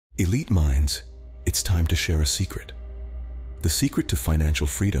Elite minds, it's time to share a secret. The secret to financial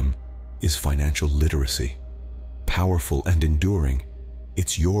freedom is financial literacy. Powerful and enduring,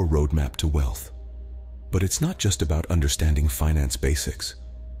 it's your roadmap to wealth. But it's not just about understanding finance basics.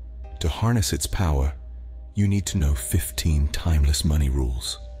 To harness its power, you need to know 15 timeless money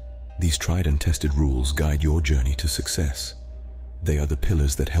rules. These tried and tested rules guide your journey to success. They are the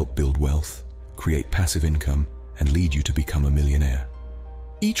pillars that help build wealth, create passive income, and lead you to become a millionaire.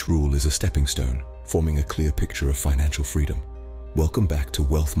 Each rule is a stepping stone, forming a clear picture of financial freedom. Welcome back to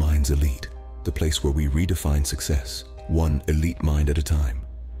Wealth Minds Elite, the place where we redefine success, one elite mind at a time.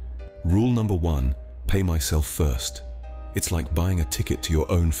 Rule number 1, pay myself first. It's like buying a ticket to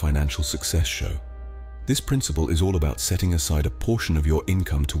your own financial success show. This principle is all about setting aside a portion of your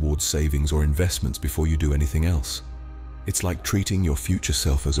income towards savings or investments before you do anything else. It's like treating your future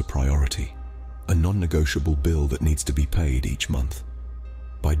self as a priority, a non-negotiable bill that needs to be paid each month.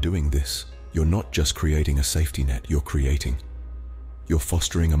 By doing this, you're not just creating a safety net, you're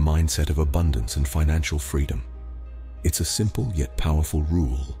fostering a mindset of abundance and financial freedom. It's a simple yet powerful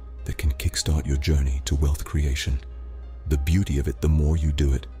rule that can kickstart your journey to wealth creation. The beauty of it, the more you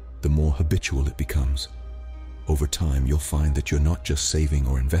do it, the more habitual it becomes. Over time, you'll find that you're not just saving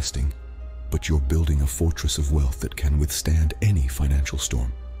or investing, but you're building a fortress of wealth that can withstand any financial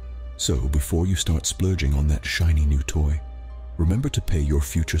storm. So before you start splurging on that shiny new toy, remember to pay your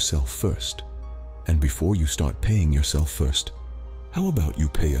future self first. And before you start paying yourself first, how about you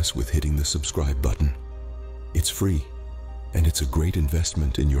pay us with hitting the subscribe button? It's free, and it's a great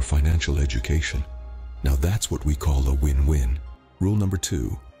investment in your financial education. Now that's what we call a win-win. Rule number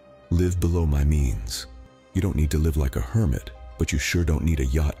 2, live below my means. You don't need to live like a hermit, but you sure don't need a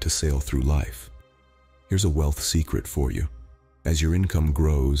yacht to sail through life. Here's a wealth secret for you. As your income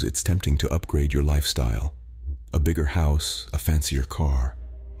grows, it's tempting to upgrade your lifestyle. A bigger house, a fancier car,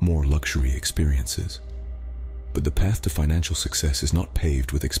 more luxury experiences. But the path to financial success is not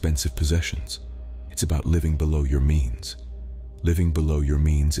paved with expensive possessions. It's about living below your means. Living below your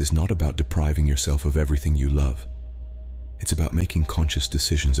means is not about depriving yourself of everything you love. It's about making conscious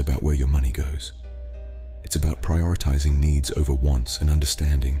decisions about where your money goes. It's about prioritizing needs over wants and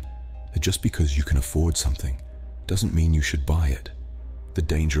understanding that just because you can afford something doesn't mean you should buy it. The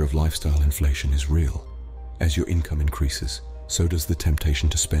danger of lifestyle inflation is real. As your income increases, so does the temptation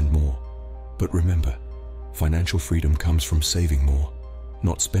to spend more. But remember, financial freedom comes from saving more,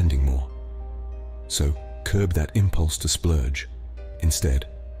 not spending more. So, curb that impulse to splurge. Instead,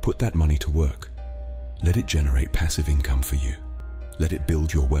 put that money to work. Let it generate passive income for you. Let it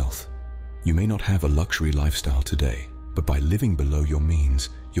build your wealth. You may not have a luxury lifestyle today, but by living below your means,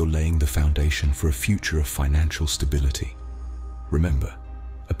 you're laying the foundation for a future of financial stability. Remember,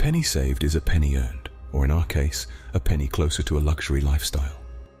 a penny saved is a penny earned, or in our case, a penny closer to a luxury lifestyle.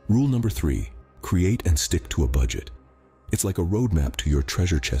 Rule number 3, create and stick to a budget. It's like a roadmap to your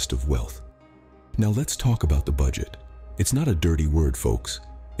treasure chest of wealth. Now let's talk about the budget. It's not a dirty word, folks.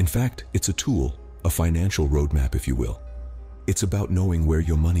 In fact, it's a tool, a financial roadmap, if you will. It's about knowing where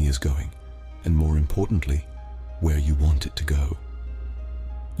your money is going, and more importantly, where you want it to go.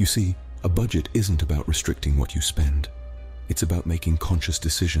 You see, a budget isn't about restricting what you spend. It's about making conscious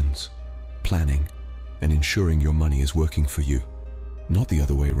decisions, planning, and ensuring your money is working for you, not the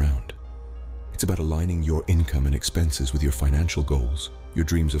other way around. It's about aligning your income and expenses with your financial goals, your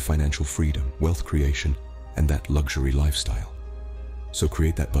dreams of financial freedom, wealth creation, and that luxury lifestyle. So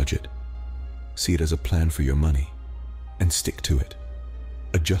create that budget. See it as a plan for your money, and stick to it.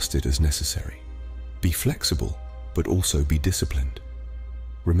 Adjust it as necessary. Be flexible, but also be disciplined.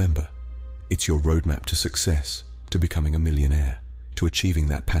 Remember, it's your roadmap to success, to becoming a millionaire, to achieving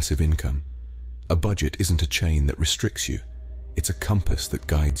that passive income. A budget isn't a chain that restricts you. It's a compass that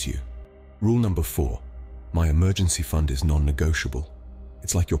guides you. Rule number 4, my emergency fund is non-negotiable.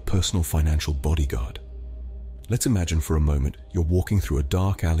 It's like your personal financial bodyguard. Let's imagine for a moment you're walking through a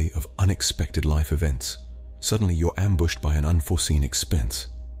dark alley of unexpected life events. Suddenly you're ambushed by an unforeseen expense.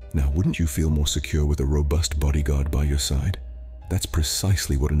 Now, wouldn't you feel more secure with a robust bodyguard by your side? That's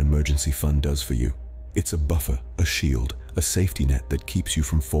precisely what an emergency fund does for you. It's a buffer, a shield, a safety net that keeps you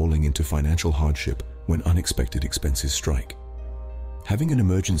from falling into financial hardship when unexpected expenses strike. Having an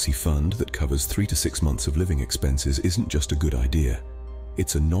emergency fund that covers 3 to 6 months of living expenses isn't just a good idea.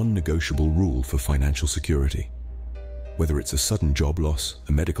 It's a non-negotiable rule for financial security. Whether it's a sudden job loss,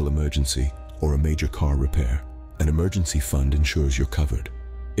 a medical emergency, or a major car repair, an emergency fund ensures you're covered.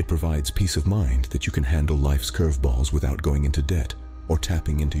 It provides peace of mind that you can handle life's curveballs without going into debt or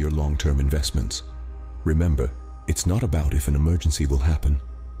tapping into your long-term investments. Remember, it's not about if an emergency will happen,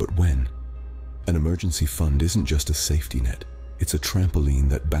 but when. An emergency fund isn't just a safety net. It's a trampoline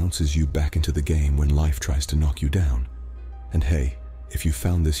that bounces you back into the game when life tries to knock you down. And hey, if you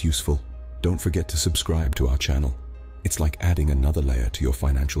found this useful, don't forget to subscribe to our channel. It's like adding another layer to your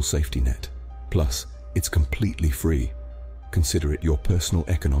financial safety net. Plus, it's completely free. Consider it your personal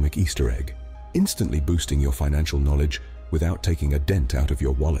economic Easter egg, instantly boosting your financial knowledge without taking a dent out of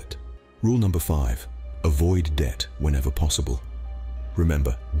your wallet. Rule number 5, avoid debt whenever possible.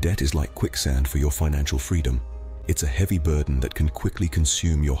 Remember, debt is like quicksand for your financial freedom. It's a heavy burden that can quickly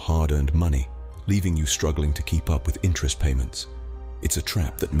consume your hard-earned money, leaving you struggling to keep up with interest payments. It's a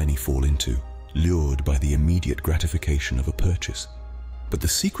trap that many fall into, lured by the immediate gratification of a purchase. But the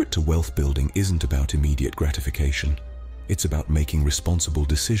secret to wealth building isn't about immediate gratification. It's about making responsible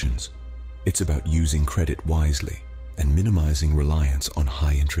decisions. It's about using credit wisely and minimizing reliance on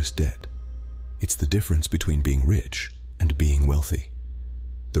high-interest debt. It's the difference between being rich and being wealthy.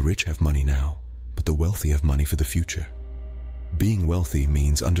 The rich have money now, but the wealthy have money for the future. Being wealthy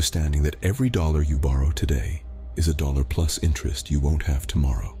means understanding that every dollar you borrow today is a dollar plus interest you won't have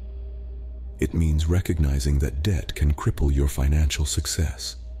tomorrow. It means recognizing that debt can cripple your financial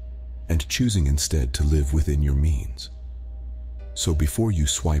success and choosing instead to live within your means. So before you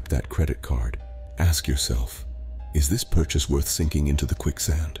swipe that credit card, ask yourself, is this purchase worth sinking into the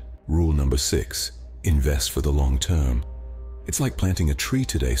quicksand? Rule number 6, invest for the long term. It's like planting a tree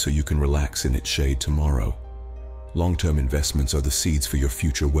today so you can relax in its shade tomorrow. Long-term investments are the seeds for your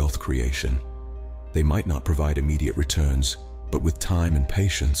future wealth creation. They might not provide immediate returns, but with time and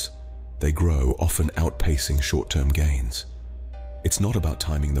patience, they grow, often outpacing short-term gains. It's not about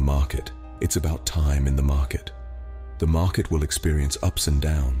timing the market, it's about time in the market. The market will experience ups and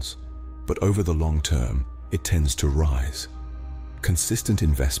downs, but over the long term, it tends to rise. Consistent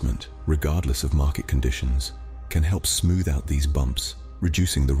investment, regardless of market conditions, can help smooth out these bumps,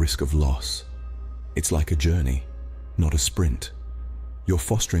 reducing the risk of loss. It's like a journey, not a sprint. You're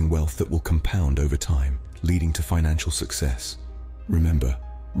fostering wealth that will compound over time, leading to financial success. Remember,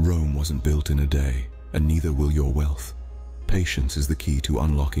 Rome wasn't built in a day, and neither will your wealth. Patience is the key to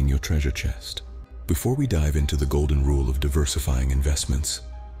unlocking your treasure chest. Before we dive into the golden rule of diversifying investments,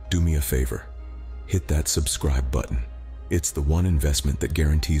 do me a favor. Hit that subscribe button. It's the one investment that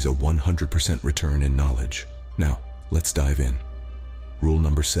guarantees a 100% return in knowledge. Now, let's dive in. Rule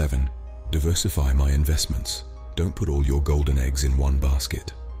number 7, diversify my investments. Don't put all your golden eggs in one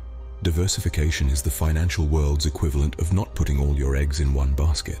basket. Diversification is the financial world's equivalent of not putting all your eggs in one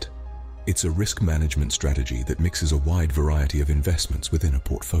basket. It's a risk management strategy that mixes a wide variety of investments within a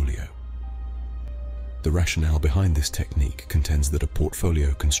portfolio. The rationale behind this technique contends that a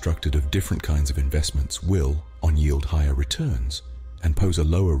portfolio constructed of different kinds of investments will, yield higher returns and pose a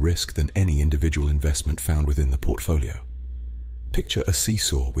lower risk than any individual investment found within the portfolio. Picture a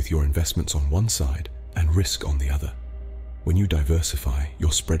seesaw with your investments on one side and risk on the other. When you diversify,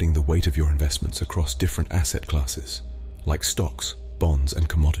 you're spreading the weight of your investments across different asset classes, like stocks, bonds, and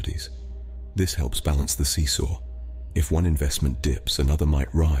commodities. This helps balance the seesaw. If one investment dips, another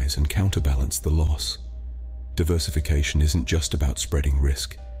might rise and counterbalance the loss. Diversification isn't just about spreading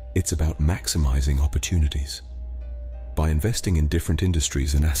risk, it's about maximizing opportunities. By investing in different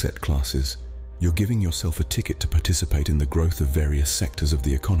industries and asset classes, you're giving yourself a ticket to participate in the growth of various sectors of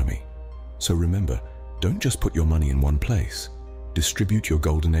the economy. So remember, don't just put your money in one place. Distribute your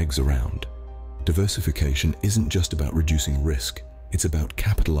golden eggs around. Diversification isn't just about reducing risk, it's about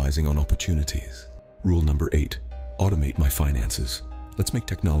capitalizing on opportunities. Rule number 8, automate my finances. Let's make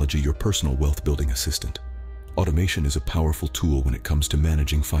technology your personal wealth-building assistant. Automation is a powerful tool when it comes to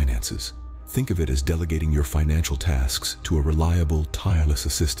managing finances. Think of it as delegating your financial tasks to a reliable, tireless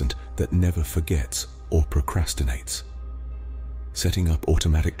assistant that never forgets or procrastinates. Setting up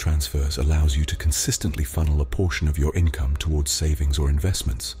automatic transfers allows you to consistently funnel a portion of your income towards savings or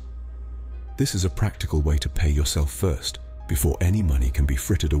investments. This is a practical way to pay yourself first, before any money can be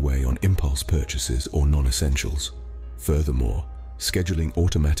frittered away on impulse purchases or non-essentials. Furthermore, scheduling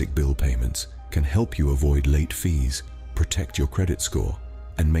automatic bill payments can help you avoid late fees, protect your credit score,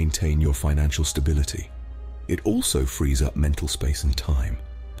 and maintain your financial stability. It also frees up mental space and time,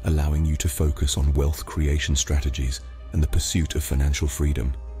 allowing you to focus on wealth creation strategies and the pursuit of financial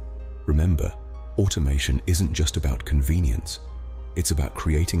freedom. Remember, automation isn't just about convenience. It's about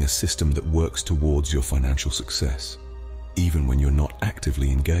creating a system that works towards your financial success, even when you're not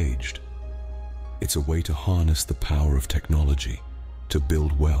actively engaged. It's a way to harness the power of technology to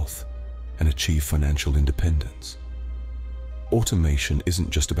build wealth and achieve financial independence. Automation isn't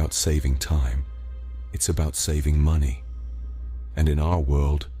just about saving time, it's about saving money. And in our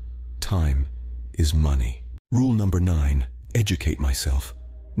world, time is money. Rule number 9, educate myself.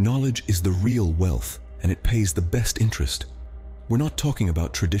 Knowledge is the real wealth, and it pays the best interest. We're not talking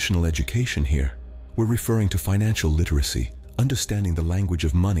about traditional education here. We're referring to financial literacy, understanding the language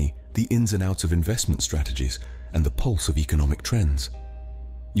of money, the ins and outs of investment strategies, and the pulse of economic trends.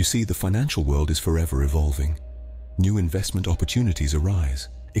 You see, the financial world is forever evolving. New investment opportunities arise,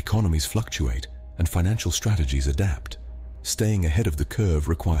 economies fluctuate, and financial strategies adapt. Staying ahead of the curve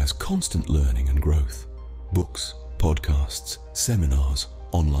requires constant learning and growth. Books, podcasts, seminars,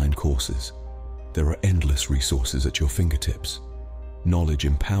 online courses. There are endless resources at your fingertips. Knowledge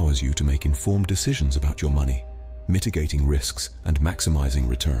empowers you to make informed decisions about your money, mitigating risks and maximizing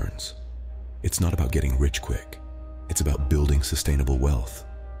returns. It's not about getting rich quick. It's about building sustainable wealth.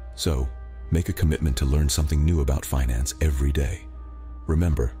 So, make a commitment to learn something new about finance every day.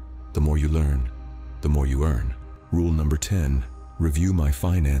 Remember, the more you learn, the more you earn. Rule number 10, review my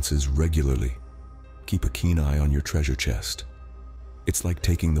finances regularly. Keep a keen eye on your treasure chest. It's like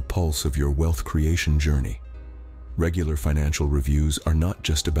taking the pulse of your wealth creation journey. Regular financial reviews are not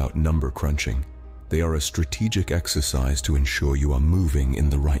just about number crunching. They are a strategic exercise to ensure you are moving in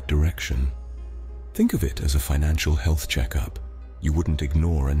the right direction. Think of it as a financial health checkup. You wouldn't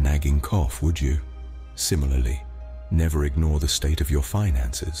ignore a nagging cough, would you? Similarly, never ignore the state of your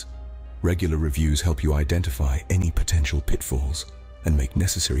finances. Regular reviews help you identify any potential pitfalls and make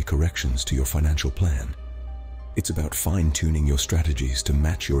necessary corrections to your financial plan. It's about fine-tuning your strategies to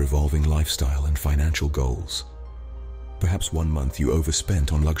match your evolving lifestyle and financial goals. Perhaps one month you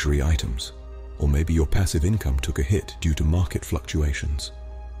overspent on luxury items, or maybe your passive income took a hit due to market fluctuations.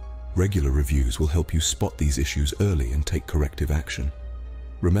 Regular reviews will help you spot these issues early and take corrective action.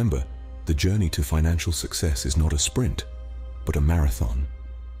 Remember, the journey to financial success is not a sprint, but a marathon.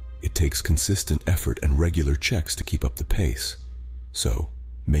 It takes consistent effort and regular checks to keep up the pace. So,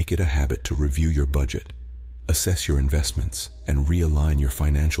 make it a habit to review your budget, assess your investments, and realign your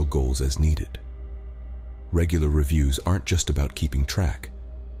financial goals as needed. Regular reviews aren't just about keeping track.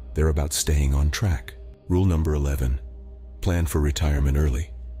 They're about staying on track. Rule number 11, plan for retirement early.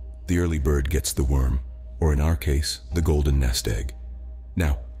 The early bird gets the worm, or in our case, the golden nest egg.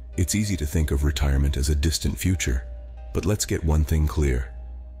 Now, it's easy to think of retirement as a distant future, but let's get one thing clear.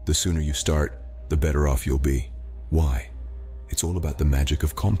 The sooner you start, the better off you'll be. Why? It's all about the magic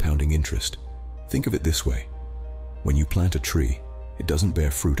of compounding interest. Think of it this way. When you plant a tree, it doesn't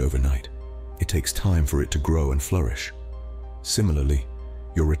bear fruit overnight. It takes time for it to grow and flourish. Similarly,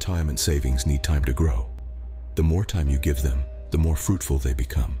 your retirement savings need time to grow. The more time you give them, the more fruitful they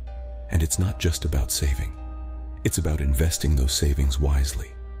become. And it's not just about saving. It's about investing those savings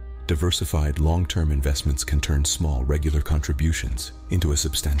wisely. Diversified long-term investments can turn small, regular contributions into a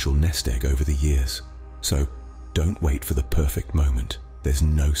substantial nest egg over the years. So, don't wait for the perfect moment. There's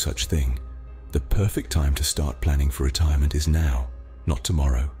no such thing. The perfect time to start planning for retirement is now. Not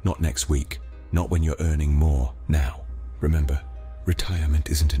tomorrow, not next week, not when you're earning more, now. Remember, retirement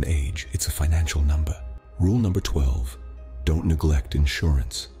isn't an age, it's a financial number. Rule number 12, don't neglect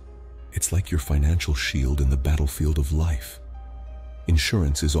insurance. It's like your financial shield in the battlefield of life.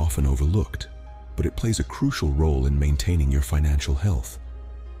 Insurance is often overlooked, but it plays a crucial role in maintaining your financial health.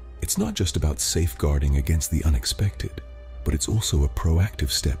 It's not just about safeguarding against the unexpected, but it's also a proactive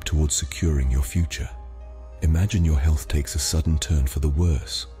step towards securing your future. Imagine your health takes a sudden turn for the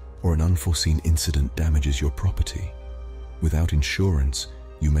worse, or an unforeseen incident damages your property. Without insurance,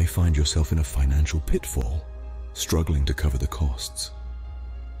 you may find yourself in a financial pitfall, struggling to cover the costs.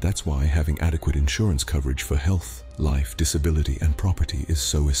 That's why having adequate insurance coverage for health, life, disability, and property is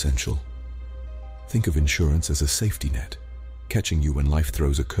so essential. Think of insurance as a safety net, catching you when life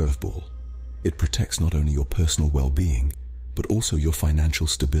throws a curveball. It protects not only your personal well-being, but also your financial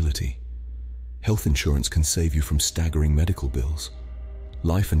stability. Health insurance can save you from staggering medical bills.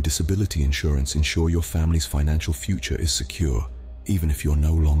 Life and disability insurance ensure your family's financial future is secure, even if you're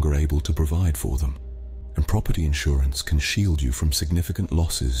no longer able to provide for them. And property insurance can shield you from significant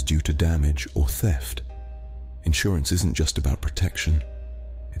losses due to damage or theft. Insurance isn't just about protection,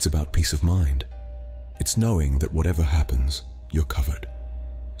 it's about peace of mind. It's knowing that whatever happens, you're covered.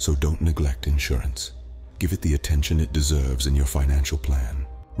 So don't neglect insurance. Give it the attention it deserves in your financial plan.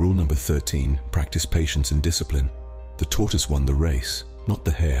 Rule number 13, practice patience and discipline. The tortoise won the race, not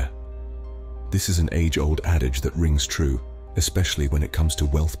the hare. This is an age-old adage that rings true, especially when it comes to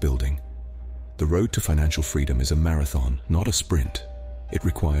wealth building. The road to financial freedom is a marathon, not a sprint. It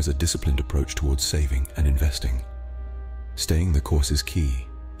requires a disciplined approach towards saving and investing. Staying the course is key,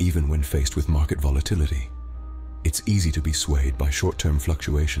 even when faced with market volatility. It's easy to be swayed by short-term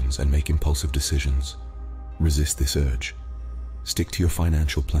fluctuations and make impulsive decisions. Resist this urge. Stick to your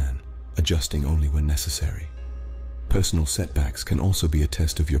financial plan, adjusting only when necessary. Personal setbacks can also be a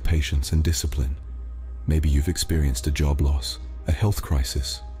test of your patience and discipline. Maybe you've experienced a job loss, a health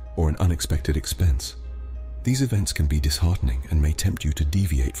crisis, or an unexpected expense. These events can be disheartening and may tempt you to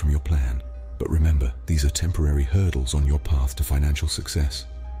deviate from your plan. But remember, these are temporary hurdles on your path to financial success.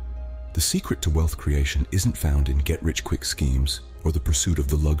 The secret to wealth creation isn't found in get-rich-quick schemes or the pursuit of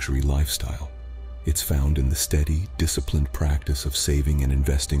the luxury lifestyle. It's found in the steady, disciplined practice of saving and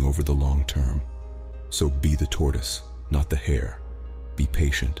investing over the long term. So be the tortoise, not the hare. Be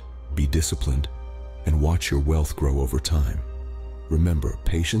patient, be disciplined, and watch your wealth grow over time. Remember,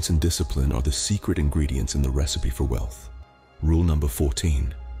 patience and discipline are the secret ingredients in the recipe for wealth. Rule number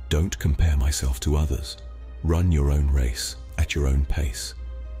 14, don't compare myself to others. Run your own race at your own pace.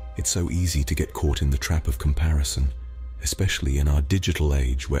 It's so easy to get caught in the trap of comparison, especially in our digital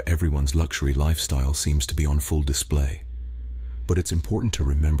age where everyone's luxury lifestyle seems to be on full display. But it's important to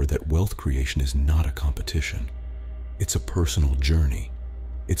remember that wealth creation is not a competition. It's a personal journey.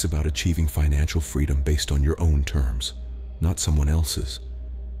 It's about achieving financial freedom based on your own terms, not someone else's.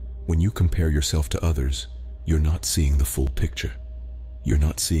 When you compare yourself to others, you're not seeing the full picture. You're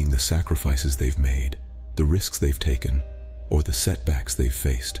not seeing the sacrifices they've made, the risks they've taken, or the setbacks they've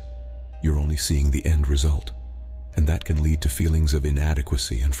faced. You're only seeing the end result, and that can lead to feelings of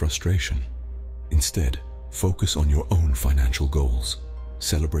inadequacy and frustration. Instead, focus on your own financial goals.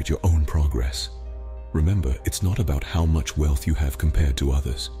 Celebrate your own progress. Remember, it's not about how much wealth you have compared to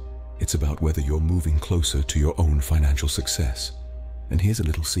others. It's about whether you're moving closer to your own financial success. And here's a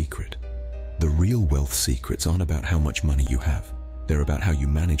little secret. The real wealth secrets aren't about how much money you have. They're about how you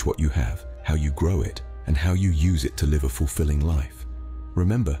manage what you have, how you grow it, and how you use it to live a fulfilling life.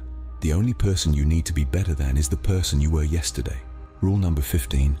 Remember, the only person you need to be better than is the person you were yesterday. Rule number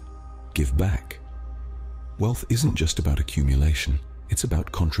 15, give back. Wealth isn't just about accumulation, it's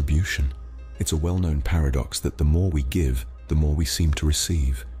about contribution. It's a well-known paradox that the more we give, the more we seem to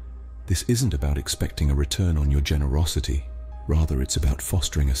receive. This isn't about expecting a return on your generosity. Rather, it's about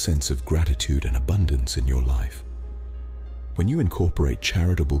fostering a sense of gratitude and abundance in your life. When you incorporate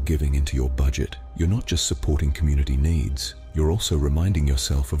charitable giving into your budget, you're not just supporting community needs, you're also reminding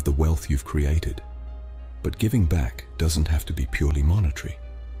yourself of the wealth you've created. But giving back doesn't have to be purely monetary.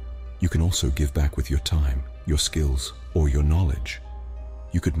 You can also give back with your time, your skills, or your knowledge.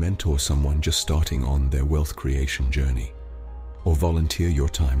 You could mentor someone just starting on their wealth creation journey, or volunteer your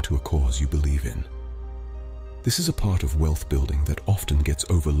time to a cause you believe in. This is a part of wealth building that often gets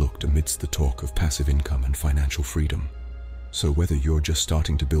overlooked amidst the talk of passive income and financial freedom. So whether you're just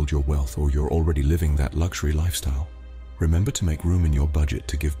starting to build your wealth or you're already living that luxury lifestyle, remember to make room in your budget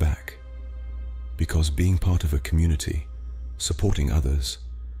to give back. Because being part of a community, supporting others,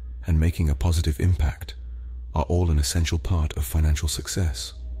 and making a positive impact are all an essential part of financial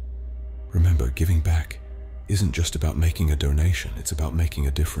success. Remember, giving back isn't just about making a donation, it's about making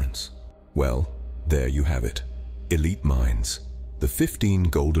a difference. Well, there you have it. Elite Minds, the 15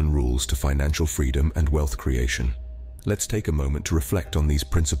 golden rules to financial freedom and wealth creation. Let's take a moment to reflect on these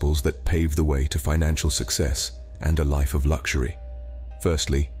principles that pave the way to financial success and a life of luxury.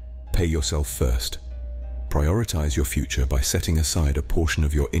 Firstly, pay yourself first. Prioritize your future by setting aside a portion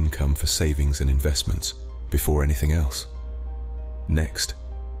of your income for savings and investments before anything else. Next,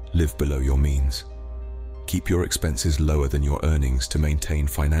 live below your means. Keep your expenses lower than your earnings to maintain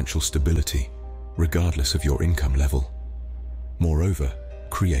financial stability, regardless of your income level. Moreover,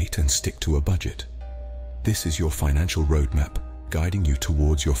 create and stick to a budget. This is your financial roadmap, guiding you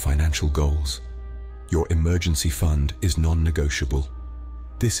towards your financial goals. Your emergency fund is non-negotiable.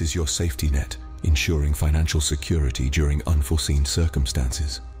 This is your safety net, ensuring financial security during unforeseen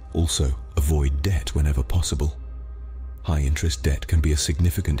circumstances. Also, avoid debt whenever possible. High-interest debt can be a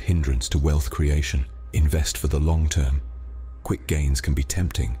significant hindrance to wealth creation. Invest for the long term. Quick gains can be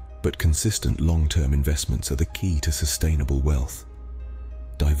tempting, but consistent long-term investments are the key to sustainable wealth.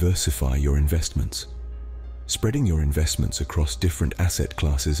 Diversify your investments. Spreading your investments across different asset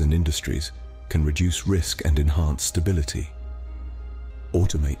classes and industries can reduce risk and enhance stability.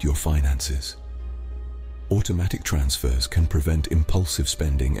 Automate your finances. Automatic transfers can prevent impulsive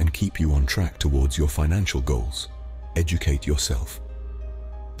spending and keep you on track towards your financial goals. Educate yourself.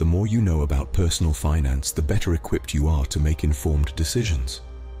 The more you know about personal finance, the better equipped you are to make informed decisions.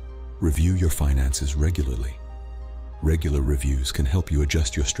 Review your finances regularly. Regular reviews can help you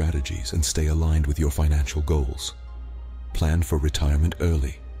adjust your strategies and stay aligned with your financial goals. Plan for retirement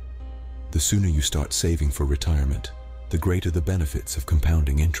early. The sooner you start saving for retirement, the greater the benefits of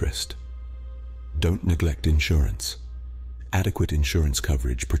compounding interest. Don't neglect insurance. Adequate insurance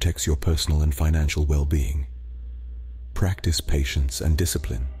coverage protects your personal and financial well-being. Practice patience and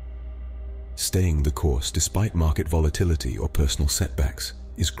discipline. Staying the course despite market volatility or personal setbacks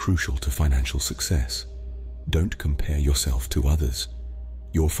is crucial to financial success. Don't compare yourself to others.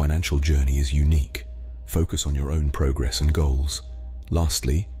 Your financial journey is unique. Focus on your own progress and goals.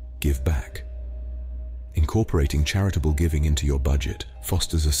 Lastly, give back. Incorporating charitable giving into your budget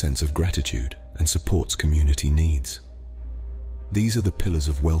fosters a sense of gratitude and supports community needs. These are the pillars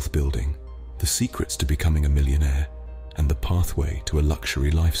of wealth building, the secrets to becoming a millionaire, and the pathway to a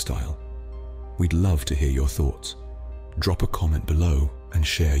luxury lifestyle. We'd love to hear your thoughts. Drop a comment below and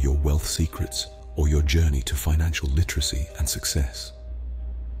share your wealth secrets or your journey to financial literacy and success.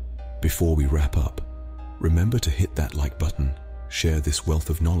 Before we wrap up, remember to hit that like button, share this wealth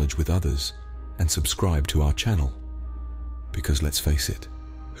of knowledge with others, and subscribe to our channel. Because let's face it,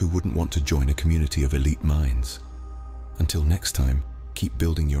 who wouldn't want to join a community of elite minds? Until next time, keep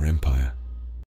building your empire